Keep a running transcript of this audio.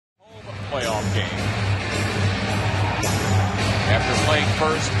playoff game. After playing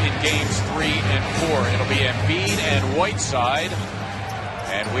first in games 3 and 4, it'll be Embiid and Whiteside.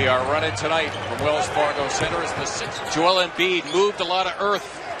 And we are running tonight from Wells Fargo Center as the sixth. Joel Embiid moved a lot of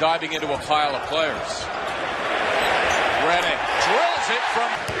earth diving into a pile of players. Redick drills it from...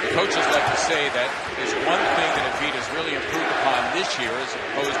 The coaches like to say that is one thing that Embiid has really improved upon this year as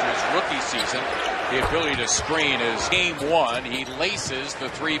opposed to his rookie season. The ability to screen is game 1. He laces the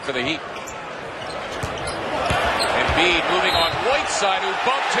 3 for the Heat. Embiid moving on Whiteside, who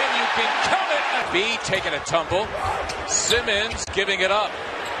bumped him. You can count it. Embiid taking a tumble. Simmons giving it up.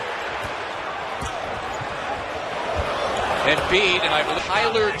 Embiid and I believe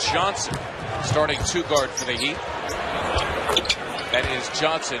Tyler Johnson starting 2 guard for the Heat. That is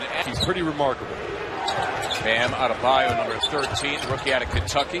Johnson. He's pretty remarkable. Bam Adebayo, number 13, rookie out of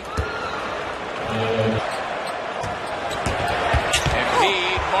Kentucky.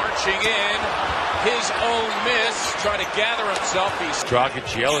 Embiid marching in. His own miss, trying to gather himself. He's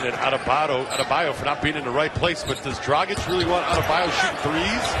Dragic yelling at Adebayo for not being in the right place. But does Dragic really want Adebayo shooting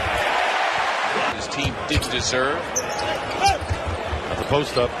threes? His team didn't deserve. At the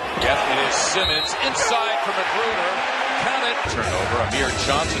post up. Yep, it is Simmons inside from Magruder. Count it. Turnover. Amir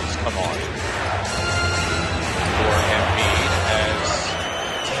Johnson's come on for Embiid as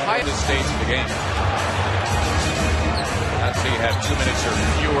tied the stage of the game. That's so you have 2 minutes or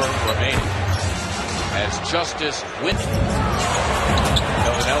fewer remaining. As Justice Bellinelli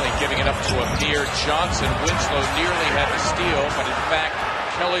giving it up to Amir Johnson. Winslow nearly had the steal, but in fact,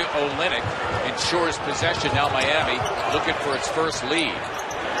 Kelly Olynyk ensures possession. Now Miami looking for its first lead.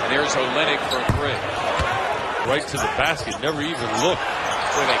 And there's Olynyk for a 3. Right to the basket, never even looked.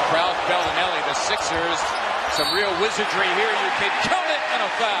 Where they crowd Bellinelli, the Sixers. Some real wizardry here. You can count it and a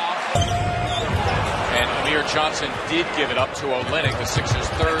foul. And Amir Johnson did give it up to Olynyk, the Sixers'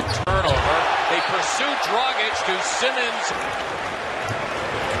 3rd turnover. They pursue Dragic to Simmons.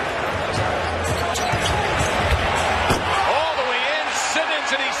 All the way in, Simmons,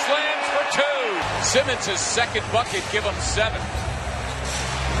 and he slams for 2. Simmons' 2nd bucket, give him 7.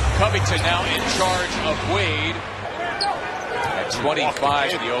 Covington now in charge of Wade. At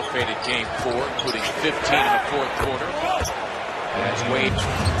 25 in the ill-fated game 4, including 15 in the 4th quarter. That's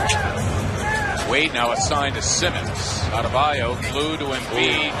Wade now assigned to Simmons. Adebayo flew to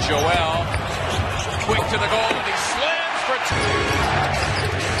Embiid. Joel quick to the goal, and he slams for 2.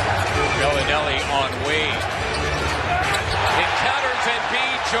 Bellinelli on Wade. Encounters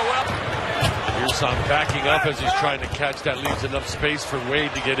Embiid. Joel. Here's on backing up as he's trying to catch. That leaves enough space for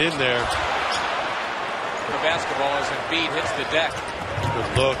Wade to get in there. The basketball as Embiid hits the deck.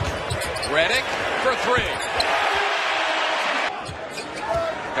 Good look. Redick for 3.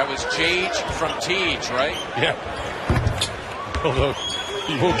 That was Jage from Teague, right? Yeah. Although,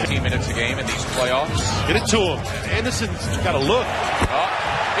 15 minutes a game in these playoffs. Get it to him. Anderson's got a look.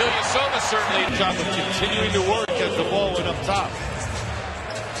 Ilyasova certainly. Job of continuing to work as the ball went up top.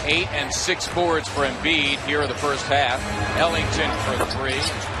 8 and 6 boards for Embiid here in the first half. Ellington for 3.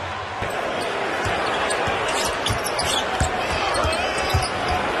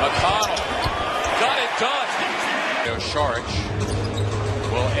 McConnell got it done. Saric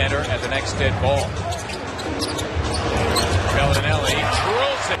will enter at the next dead ball. Bellinelli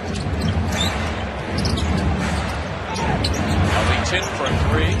drills it. Ellington for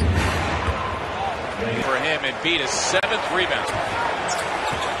 3. For him, Embiid is 7th rebound.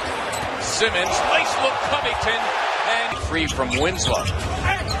 Simmons, nice look, Covington, and free from Winslow.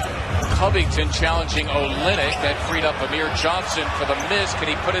 Covington challenging Olynyk. That freed up Amir Johnson for the miss. Can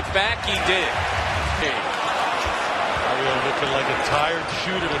he put it back? He did. Looking like a tired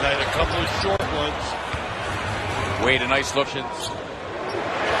shooter tonight. A couple of short ones. Wade, a nice look.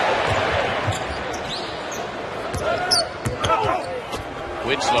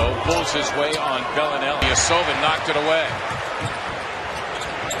 Winslow pulls his way on Bellinelli. Ilyasova knocked it away.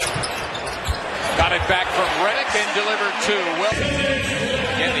 Got it back from Redick and delivered 2. Well,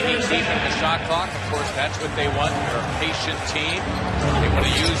 again, the Heat's deep in the shot clock. Of course, that's what they want. They're a patient team. They want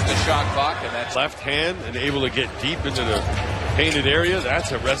to use the shot clock, and that's left hand and able to get deep into the painted area.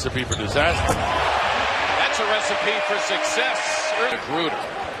 That's a recipe for disaster. That's a recipe for success. Magruder.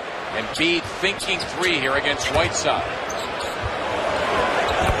 Embiid thinking 3 here against Whiteside.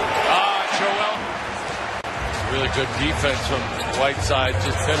 Joel. Really good defense from Whiteside.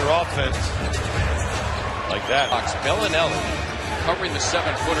 Just better offense. Like that. Bellinelli covering the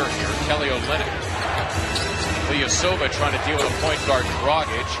 7-footer here. Kelly Olynyk. Ilyasova trying to deal with a point guard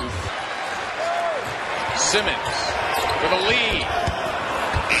Dragic. Simmons with a lead.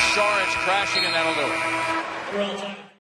 Saric crashing, and that'll do it.